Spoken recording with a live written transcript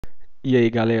E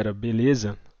aí galera,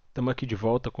 beleza? Estamos aqui de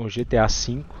volta com o GTA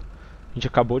V. A gente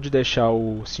acabou de deixar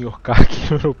o Sr. K aqui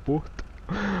no aeroporto.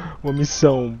 Uma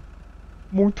missão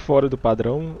muito fora do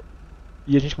padrão.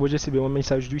 E a gente acabou de receber uma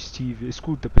mensagem do Steve.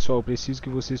 Escuta pessoal, eu preciso que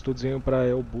vocês todos venham para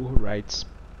Elburro Rights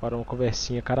para uma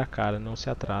conversinha cara a cara, não se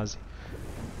atrasem.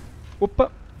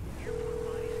 Opa!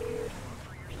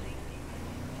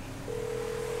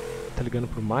 Tá ligando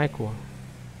pro Michael?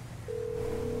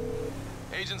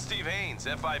 Agent Steve Haynes,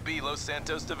 FIB, Los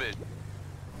Santos Division.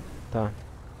 Tá.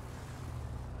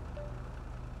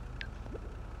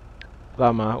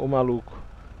 Lá, o maluco.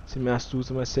 Se me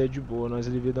assusta, mas você é de boa. Nós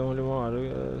ali vai dar uma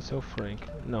hora, seu Frank.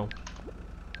 Não.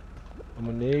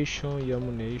 Ammunition e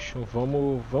ammunition.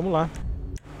 Vamos lá.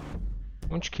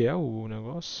 Onde que é o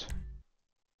negócio?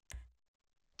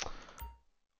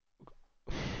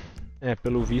 É,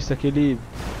 pelo visto aquele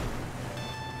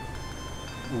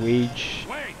Wage.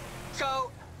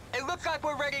 So, it looks like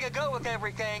we're ready to go with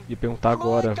everything. Ia perguntar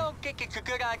agora. I don't think it's a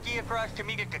good idea for us to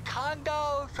meet at the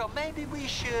condo, so maybe we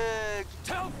should...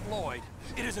 Tell Floyd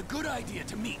it is a good idea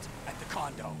to meet at the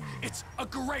condo. It's a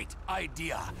great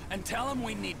idea. And tell him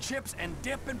we need chips and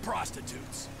dip and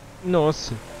prostitutes.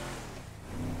 Nossa.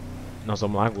 Nós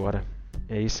vamos lá agora.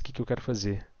 É isso aqui que eu quero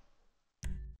fazer.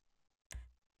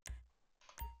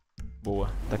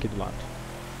 Boa, tá aqui do lado.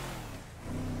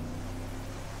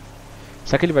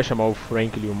 Será que ele vai chamar o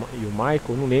Frank e o Michael?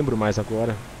 Eu não lembro mais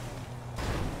agora.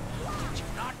 Did you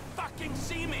not fucking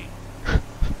see me?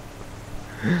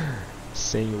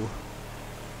 Senhor.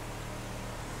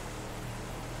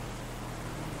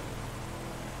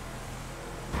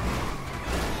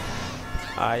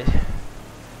 Ai.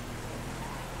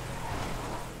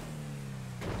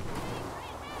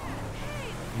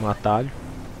 Um atalho.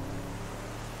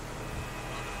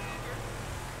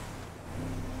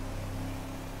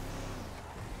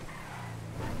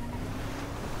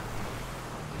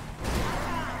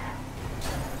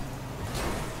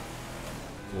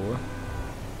 Boa.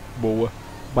 Boa.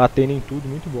 Batendo em tudo,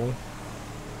 muito bom.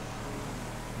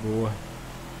 Boa.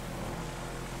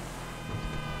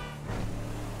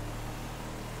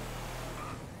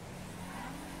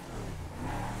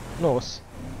 Nossa.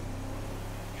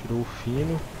 Tirou o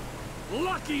fino.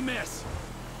 Lucky miss.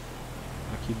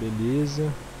 Aqui,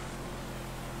 beleza.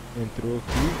 Entrou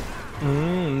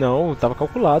aqui. Não, tava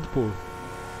calculado, pô.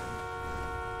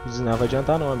 Buzinar vai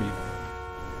adiantar não, amigo.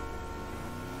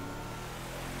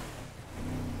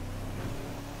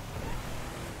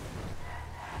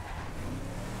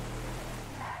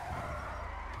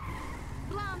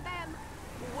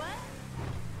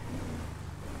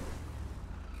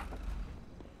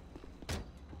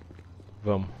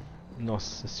 Vamos.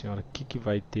 Nossa senhora, o que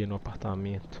vai ter no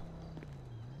apartamento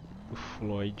do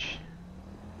Floyd?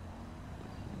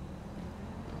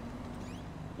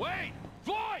 Wait!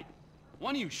 Floyd!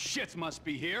 One of you shits must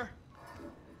be here.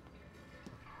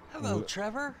 Hello,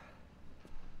 Trevor.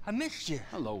 I missed you.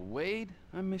 Hello, Wade.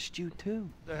 I missed you too.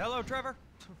 Hello, Trevor.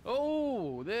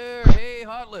 Oh, there. Hey,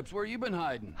 Hot Lips, where you been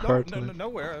hiding?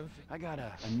 Nowhere. I got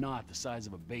a knot the size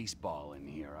of a baseball in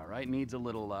here, all right? Needs a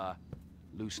little,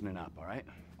 loosening up, all right?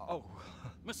 Oh.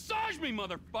 Massage me,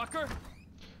 motherfucker!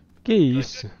 Que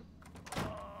isso?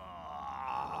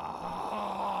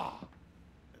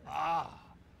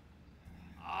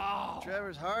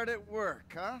 Trevor's hard at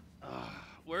work, huh?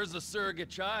 Where's the surrogate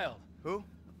child? Who?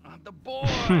 The boy!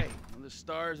 With the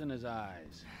stars in his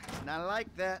eyes. Not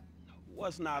like that.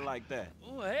 What's not like that?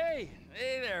 Oh, hey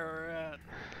there.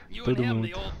 You Todo and him, mundo.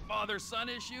 the old father-son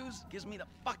issues? Gives me the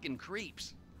fucking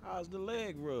creeps. How's the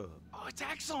leg rub? Oh, it's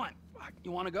excellent.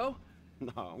 You want to go?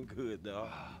 No, I'm good, dog.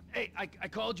 Hey, I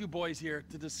called you boys here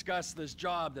to discuss this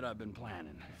job that I've been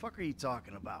planning. The fuck are you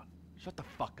talking about? Shut the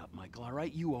fuck up, Michael, all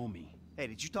right? You owe me. Hey,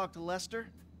 did you talk to Lester?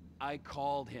 I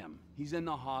called him. He's in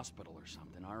the hospital or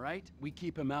something, all right? We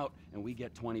keep him out and we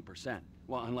get 20%.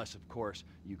 Well, unless, of course,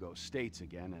 you go states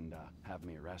again and have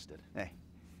me arrested. Hey,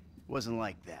 wasn't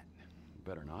like that.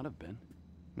 Better not have been.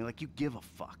 I mean, like you give a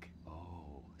fuck.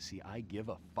 Oh, see, I give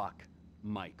a fuck,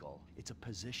 Michael. It's a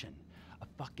position. A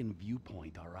fucking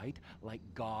viewpoint, all right? Like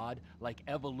God, like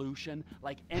evolution,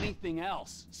 like anything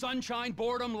else. Sunshine,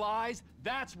 boredom, lies,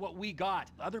 that's what we got.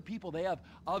 Other people, they have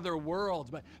other worlds.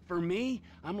 But for me,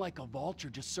 I'm like a vulture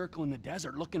just circling the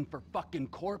desert looking for fucking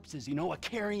corpses, you know? A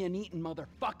carrion-eating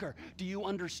motherfucker. Do you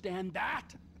understand that?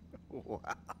 Wow.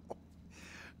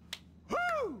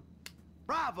 Woo!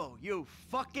 Bravo, you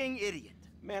fucking idiot.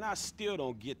 Man, I still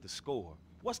don't get the score.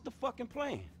 What's the fucking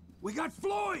plan? We got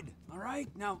Floyd, all right?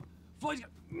 Now, Floyd,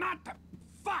 not the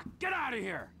fuck, get out of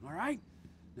here, all right?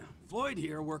 Now, Floyd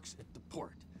here works at the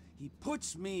port. He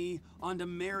puts me onto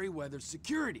Merryweather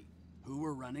security. who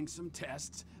were running some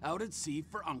tests out at sea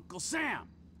for Uncle Sam.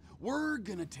 We're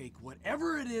gonna take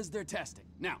whatever it is they're testing.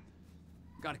 Now,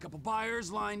 got a couple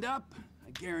buyers lined up.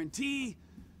 I guarantee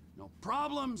no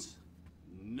problems,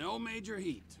 no major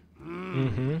heat.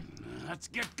 Let's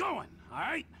get going, all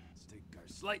right? Let's take our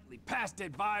slightly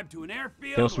pasted vibe to an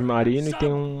airfield. Tem um submarino e tem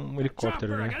helicóptero,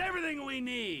 Chopper, né? I got everything we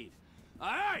need.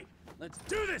 All right, let's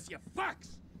do this, you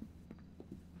fucks.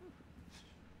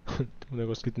 Um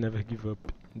negócio que never give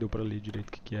up. Deu pra ler direito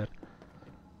o que era.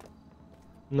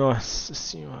 Nossa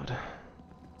senhora.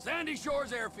 Sandy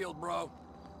Shores Airfield, bro.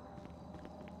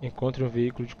 Encontre um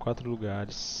veículo de 4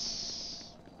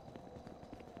 lugares.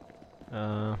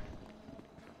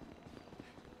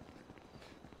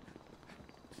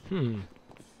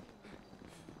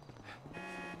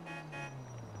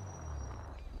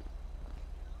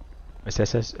 Vai ser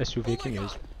essa SUV aqui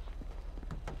mesmo.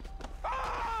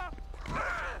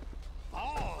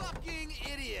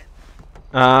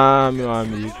 Ah, meu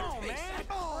amigo.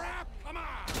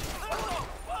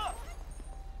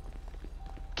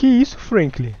 Que isso,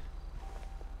 Franklin?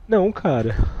 Não,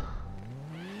 cara.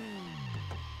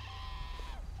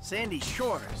 Sandy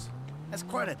Shores. That's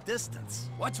quite a distance.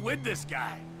 What's with this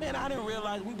guy? Man, I didn't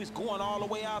realize we was going all the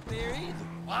way out there either.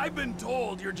 I've been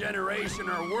told your generation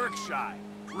are work shy.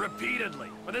 Repeatedly.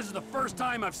 But this is the first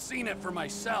time I've seen it for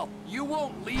myself. You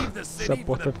won't leave the city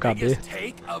for the biggest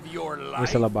take of your life. Vê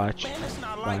se ela bate. Man, it's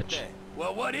not like Bate. that.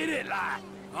 Well, what is it like?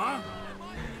 Huh?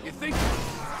 You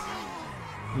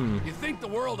think the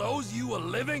world owes you a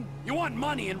living? You want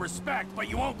money and respect, but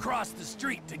you won't cross the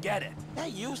street to get it.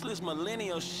 That useless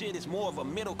millennial shit is more of a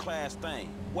middle-class thing.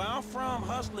 Where I'm from,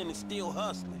 hustling is still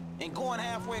hustling. And going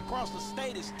halfway across the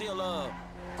state is still,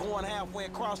 going halfway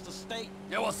across the state.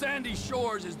 Yeah, well, Sandy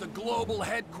Shores is the global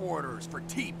headquarters for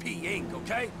TP Inc.,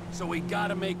 okay? So we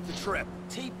gotta make the trip.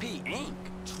 TP Inc.?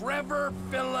 Trevor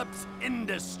Phillips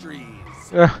Industries.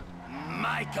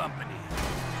 My company.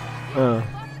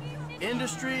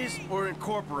 Industries or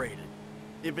Incorporated?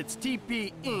 If it's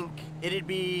TP Inc., it'd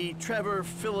be Trevor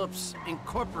Phillips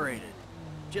Incorporated.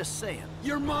 Just saying.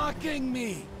 You're mocking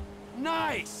me.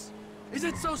 Nice. Is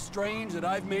it so strange that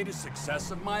I've made a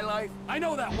success of my life? I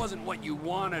know that wasn't what you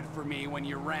wanted for me when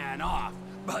you ran off,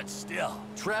 but still.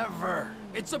 Trevor.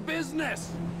 It's a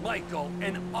business, Michael,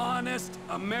 an honest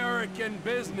American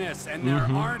business, and there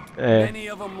aren't many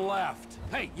of them left.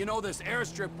 Hey, you know this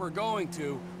airstrip we're going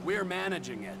to, we're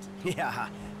managing it. Yeah,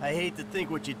 I hate to think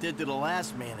what you did to the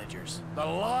last managers. The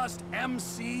Lost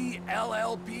MC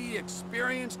LLP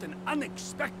experienced an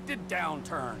unexpected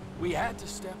downturn. We had to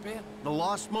step in. The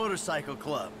Lost Motorcycle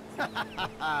Club.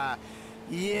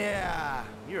 Yeah,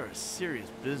 you're a serious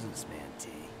businessman, T.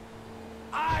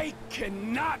 I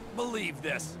cannot believe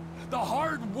this. The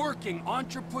hard-working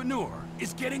entrepreneur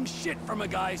is getting shit from a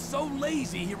guy so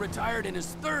lazy he retired in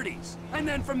his 30s. And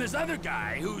then from this other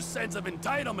guy whose sense of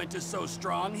entitlement is so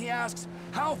strong, he asks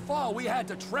how far we had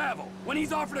to travel when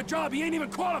he's offered a job he ain't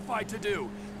even qualified to do.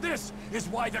 This is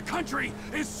why the country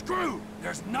is screwed.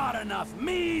 There's not enough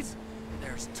me's,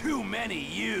 there's too many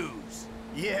you's.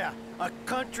 Yeah, a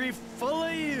country full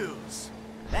of yous.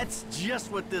 That's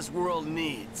just what this world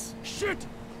needs. Shit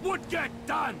would get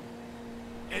done.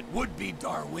 It would be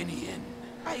Darwinian.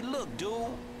 Hey, look, dude,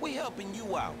 we helping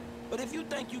you out. But if you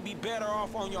think you'd be better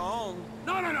off on your own...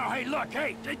 No, hey, look,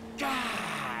 hey.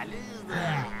 God,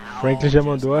 Franklin já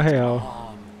mandou a real.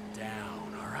 Calm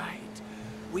down, all right?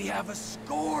 We have a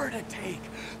score to take.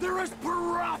 There is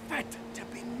profit to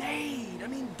be made. I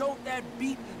mean, don't that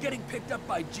beat getting picked up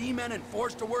by G-men and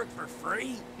forced to work for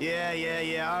free?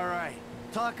 Yeah, all right.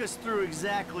 Talk us through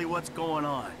exactly what's going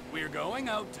on. We're going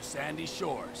out to Sandy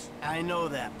Shores. I know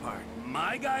that part.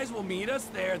 My guys will meet us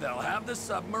there. They'll have the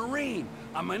submarine.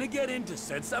 I'm gonna get into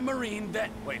said submarine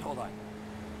then... Wait, hold on.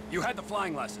 You had the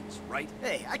flying lessons, right?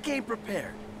 Hey, I came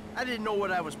prepared. I didn't know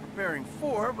what I was preparing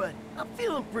for, but I'm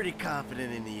feeling pretty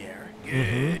confident in the air.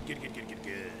 Good.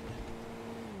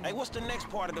 Hey, what's the next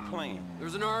part of the plan?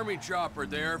 There's an army chopper at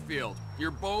the airfield.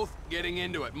 You're both getting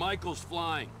into it. Michael's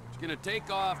flying. Gonna take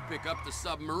off, pick up the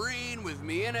submarine with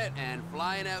me in it, and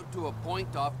flying out to a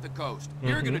point off the coast.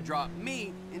 You're gonna drop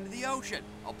me into the ocean.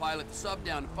 I'll pilot the sub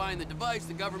down to find the device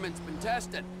the government's been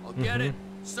testing. I'll get it,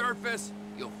 surface,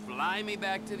 you'll fly me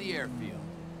back to the airfield.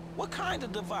 What kind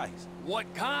of device?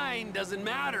 What kind doesn't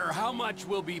matter. How much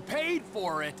will be paid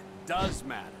for it does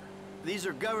matter. These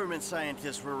are government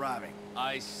scientists we're robbing.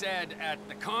 I said at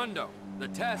the condo. The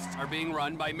tests are being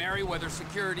run by Merryweather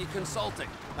Security Consulting.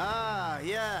 Ah,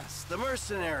 yes, the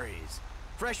mercenaries.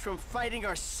 fresh from fighting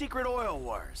our secret oil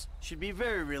wars. Should be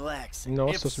very relaxing.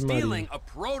 Nossa, If stealing a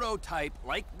prototype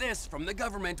like this from the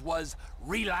government was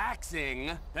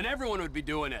relaxing, then everyone would be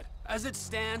doing it. As it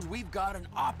stands, we've got an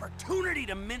opportunity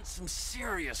to mint some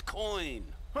serious coin.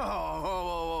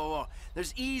 Oh,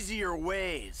 there's easier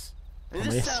ways. I mean,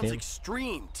 this sounds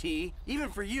extreme, T, even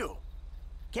for you.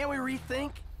 Can't we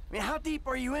rethink? I mean, how deep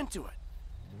are you into it?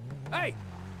 Hey,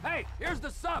 here's the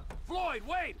sub. Floyd,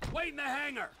 wait in the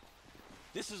hangar.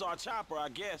 This is our chopper, I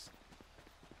guess.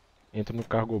 Entra no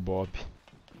cargo Bob.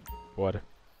 Bora.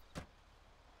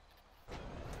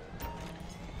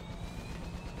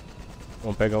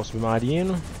 Vamos pegar o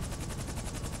submarino.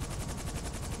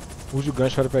 Use o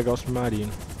gancho para pegar o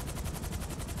submarino.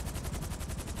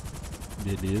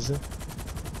 Beleza.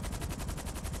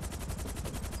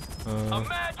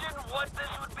 Imagine what this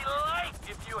would be like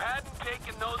if you hadn't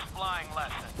taken those flying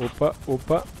lessons.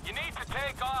 Opa. You need to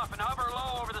take off and hover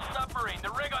low over the submarine. The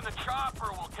rig on the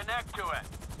chopper will connect to it.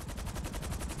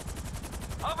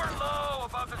 Hover low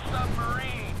above the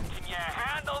submarine. Can you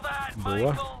handle that,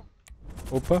 Boa. Michael?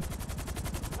 Opa.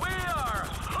 We are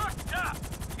hooked up.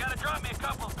 You gotta drop me a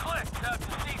couple of clicks out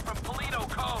to sea from Polito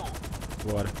Cove.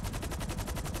 Bora.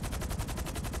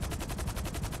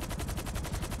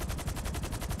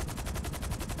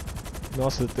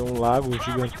 Nossa, tem um lago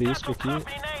gigantesco aqui.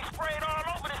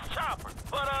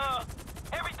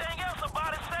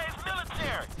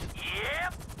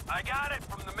 I got it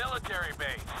from the military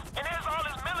base. And there's all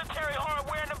this military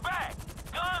hardware in the back.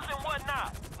 Guns and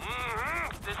whatnot.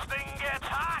 If this thing gets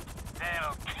hot,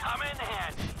 they'll come in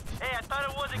handy. Hey, I thought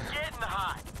it wasn't getting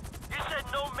hot. You said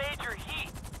no major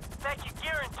heat. In fact, you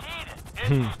guaranteed it.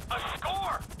 It's a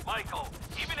score, Michael.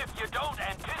 Even if you don't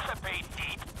anticipate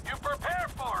heat, you prepare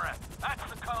for it. That's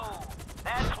the code.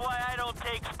 That's why I don't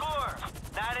take scores.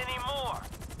 Not anymore.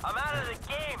 I'm out of the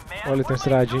game, man. Olha, tem uma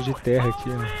estradinha de terra aqui,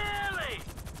 ó. Really?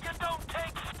 You don't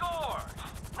take scores?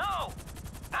 No,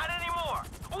 not anymore.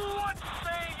 What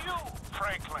say you,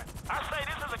 Franklin? I say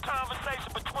this is a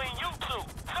conversation between you two.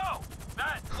 So,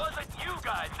 that wasn't you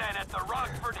guys then at the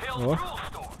Rockford Hills Jewel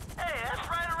Store. Hey, that's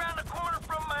right around the corner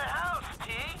from my house,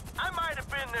 T. I might have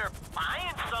been there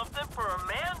buying something for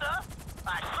Amanda.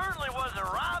 I certainly wasn't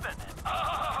robbing it.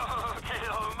 Oh, okay,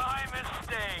 my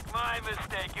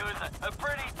mistake. It was a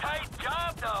pretty tight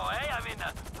job, though, eh? I mean,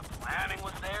 the planning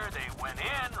was there. They went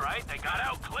in, right? They got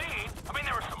out clean. I mean,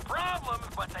 there were some problems,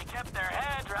 but they kept their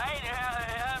heads, right?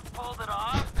 Yeah, pulled it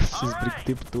off. All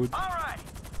right.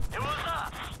 It was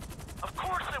us. Of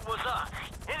course it was us.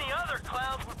 Any other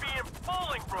clowns would be in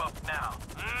Bolingbrook now.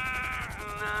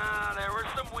 No, there were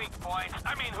some weak points.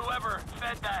 I mean, whoever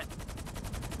fed that...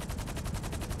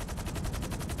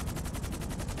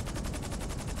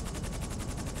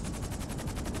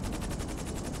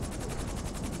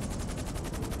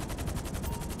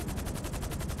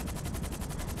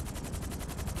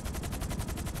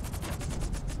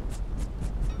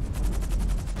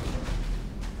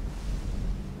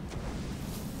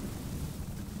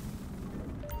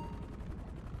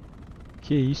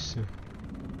 Que isso?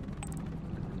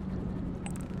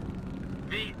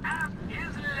 The app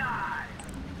is live.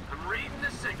 I'm reading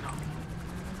the signal.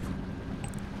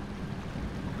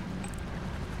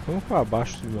 Vamos para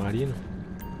abaixo do submarino?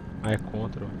 Ah, é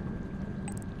contra.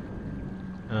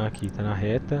 Ah, aqui, tá na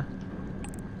reta.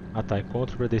 Ah tá, é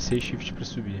contra para descer e shift para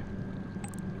subir.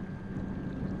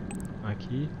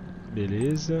 Aqui,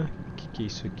 beleza. O que é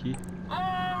isso aqui?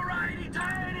 Alrighty,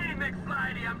 tighty,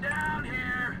 McFlighty, I'm down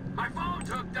here. My phone's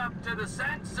hooked up to the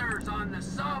sensors on the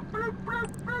sub. Bloop,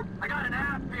 bloop, bloop. I got an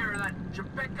app here that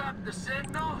should pick up the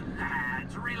signal.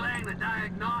 It's relaying the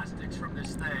diagnostics from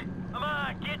this thing. Come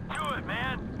on, get to it,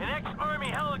 man. An ex-Army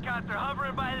helicopter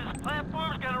hovering by this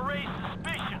platform's gonna raise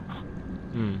suspicions.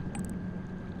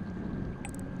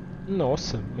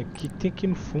 Nossa, mas o que tem aqui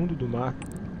no fundo do mar?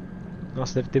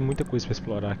 Nossa, deve ter muita coisa para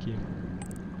explorar aqui.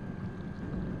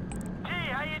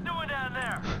 Hey, how you doing down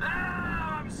there?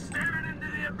 I'm staring into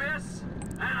the abyss,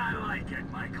 and I like it,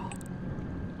 Michael.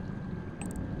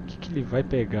 O que ele vai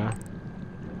pegar?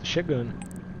 Tá chegando.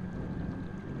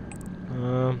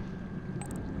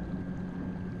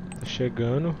 Tá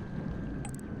chegando.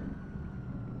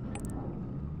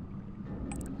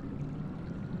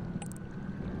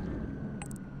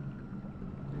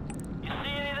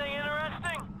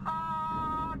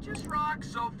 Just rocks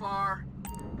so far.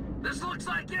 This looks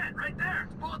like it, right there.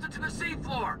 It's bolted to the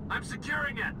seafloor. I'm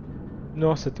securing it.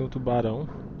 Nossa, tem um tubarão.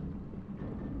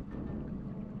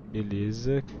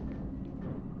 Beleza.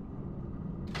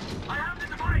 I have the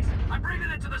device. I'm bringing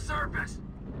it to the surface.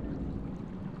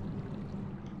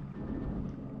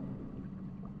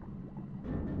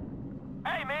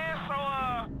 Hey, man, so,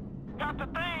 got the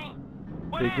thing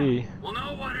Peguei. We'll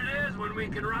know what it is when we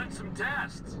can run some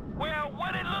tests. Well,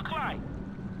 what it look like?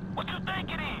 What you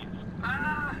think it is?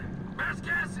 Best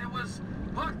guess it was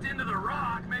hooked into the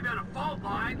rock, maybe on a fault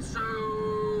line,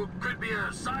 so could be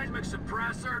a seismic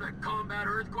suppressor to combat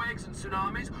earthquakes and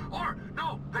tsunamis, or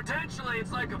no, potentially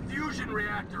it's like a fusion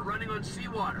reactor running on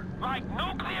seawater. Like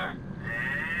nuclear?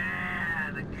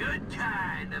 Yeah, the good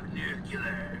kind of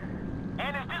nuclear.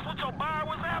 And is this what your buyer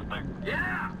was after?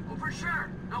 Yeah, well for sure.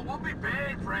 No, we'll be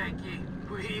paid, Frankie.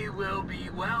 We will be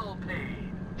well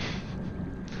paid.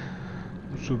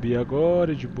 Vou subir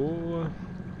agora, de boa.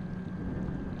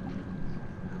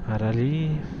 Para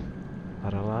ali.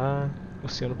 Para lá.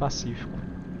 Oceano Pacífico.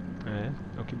 É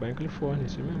o que vai em Califórnia,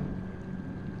 isso mesmo.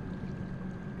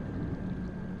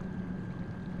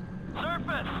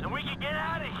 Surface, and we can get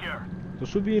out of here. Tô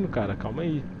subindo, cara, calma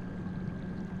aí.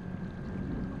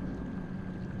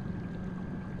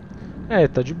 É,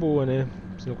 tá de boa, né?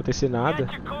 Se não acontecer nada.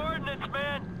 Get your coordinates,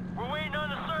 man. We're waiting on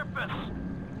the surface.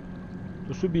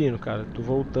 Tô subindo, cara. Tô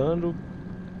voltando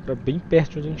pra bem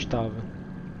perto de onde a gente tava.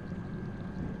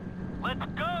 Let's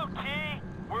go, T.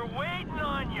 We're waiting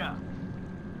on you.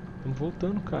 Estamos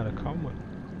voltando, cara. Calma.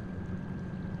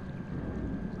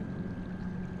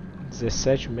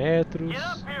 17 metros. Get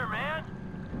up here, man.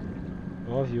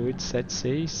 9, 8, 7,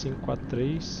 6, 5, 4,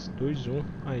 3, 2, 1.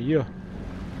 Aí, ó.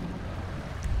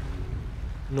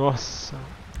 Nossa.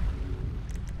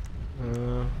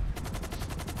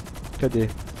 Cadê?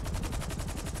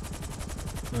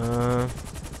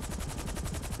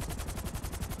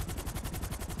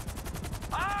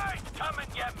 Alright, come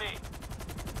and get me.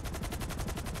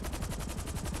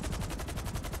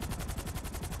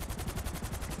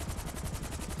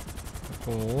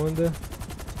 Com onda.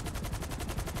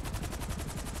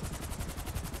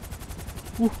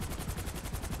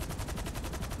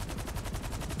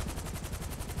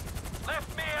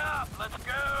 Lift me up. Let's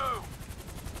go.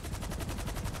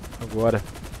 Agora.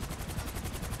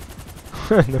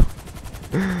 Não.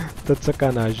 Tá de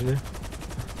sacanagem, né?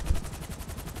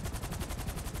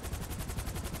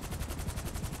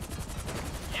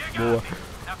 Boa.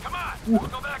 Now come on. Let's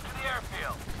go back to the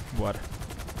airfield. Bora.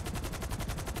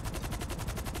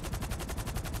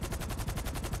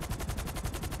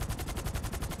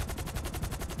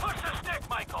 Push the stick,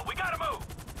 Michael. We gotta move.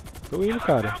 Tô indo,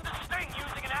 cara. I found this thing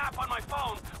using an app on my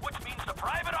phone, which means the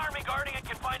private army guarding it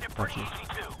can find it pretty easy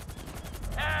too.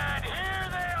 And here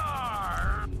they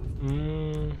are.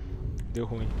 Deu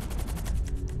ruim.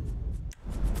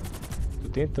 Tô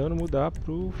tentando mudar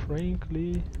pro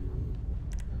Frankly.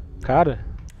 Cara,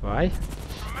 vai.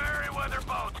 Merryweather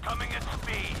boats coming at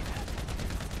speed.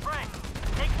 Frank,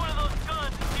 take one of those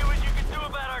guns and see what you can do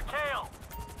about our tail.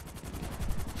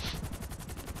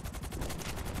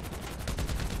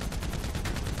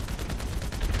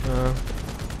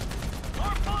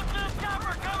 More boats in the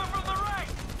chopper coming from the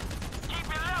right. Keep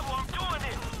it level, I'm doing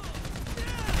it.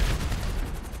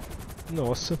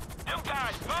 Nossa. Them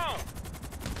guys, boom.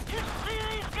 You see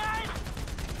these guys?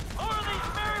 More of these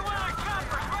Merryweather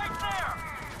choppers right there.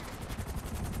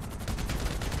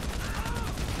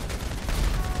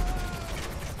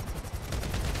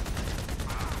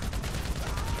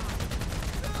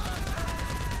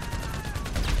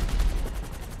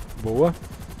 Boa.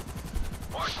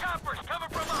 More choppers coming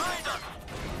from behind us.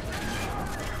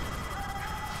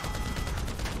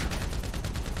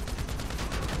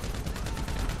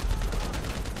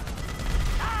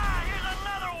 Ah, here's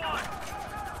another one.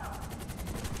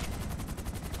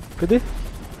 Cadê?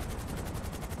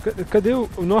 Cadê o...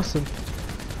 Nossa.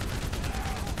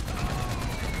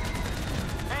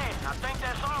 Hey, I think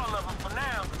that's all of them for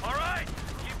now. All right,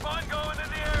 keep on going to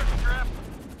the airstrip.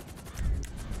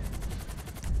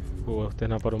 Vou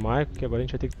alternar para o Michael, que agora a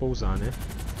gente vai ter que pousar, né?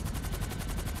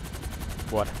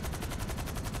 Bora.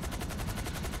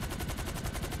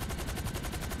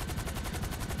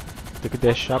 Tem que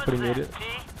deixar primeiro...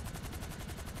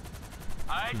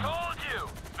 I told you,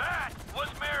 that was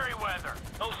Merryweather.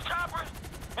 Those choppers,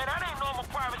 and that ain't normal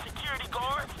private security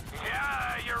guards.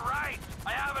 Yeah, you're right.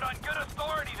 I have it on good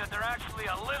authority that they're actually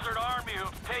a lizard army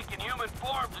who've taken human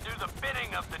form to do the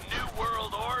bidding of the New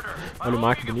World Order. Olha o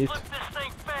Mac bonito. Flip this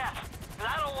thing fast, and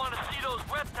I don't want to see those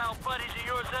reptile buddies of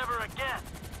yours ever again.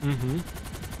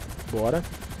 Bora.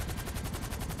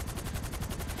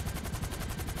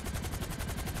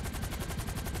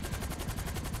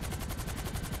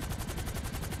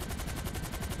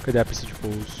 Cadê a pista de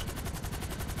pouso?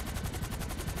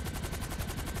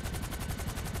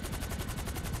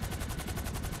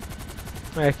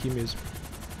 É aqui mesmo.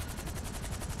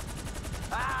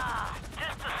 Ah,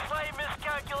 just a slight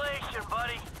miscalculation,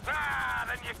 buddy. Ah,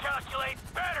 then you calculate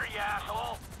better, you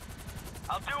asshole.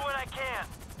 I'll do what I can.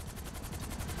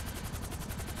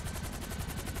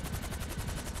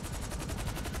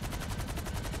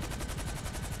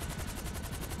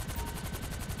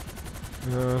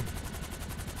 Do you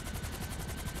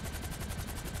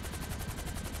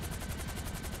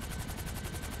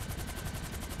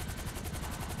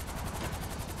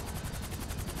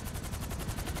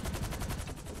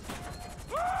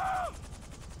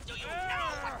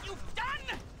know what you've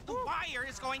done? The wire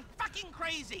is going fucking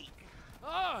crazy.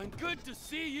 Oh, and good to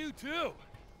see you too.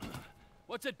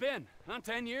 What's it been? Huh?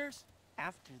 10 years?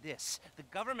 After this, the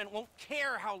government won't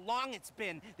care how long it's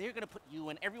been. They're gonna put you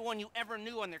and everyone you ever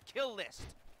knew on their kill list.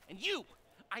 And you!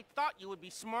 I thought you would be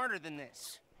smarter than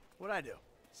this. What'd I do?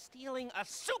 Stealing a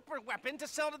super weapon to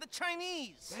sell to the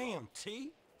Chinese. Damn,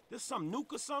 T. This some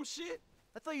nuke or some shit?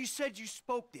 I thought you said you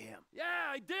spoke to him. Yeah,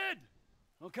 I did.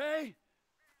 Okay?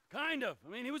 Kind of. I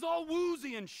mean, he was all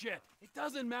woozy and shit. It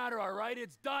doesn't matter, all right?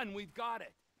 It's done. We've got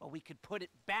it. Well, we could put it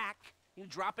back. You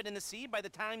drop it in the sea by the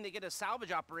time they get a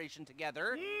salvage operation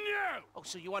together. No! Oh,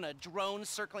 so you want a drone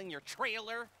circling your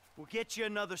trailer? We'll get you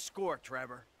another score,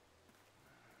 Trevor.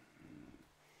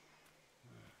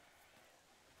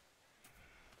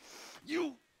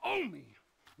 You owe me!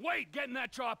 Wait, get in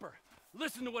that chopper!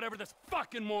 Listen to whatever this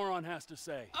fucking moron has to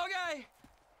say. Okay!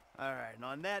 Alright, and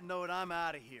on that note, I'm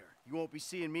out of here. You won't be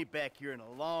seeing me back here in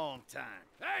a long time.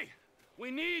 Hey!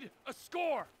 We need a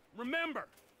score! Remember!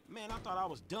 Man, I thought I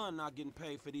was done not getting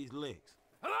paid for these licks.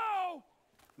 Hello?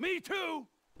 Me too!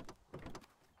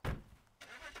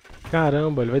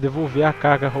 Caramba, ele vai devolver a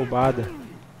carga roubada.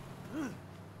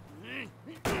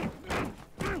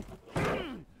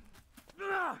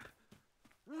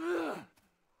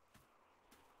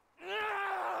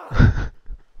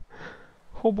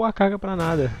 Roubou a carga pra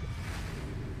nada.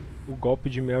 O golpe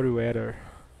de Merryweather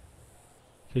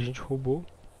que a gente roubou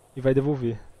e vai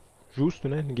devolver. Justo,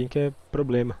 né? Ninguém quer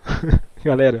problema.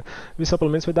 Galera, a missão pelo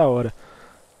menos foi da hora.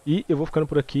 E eu vou ficando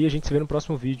por aqui e a gente se vê no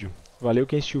próximo vídeo. Valeu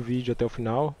quem assistiu o vídeo até o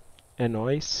final. É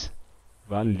nóis.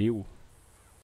 Valeu.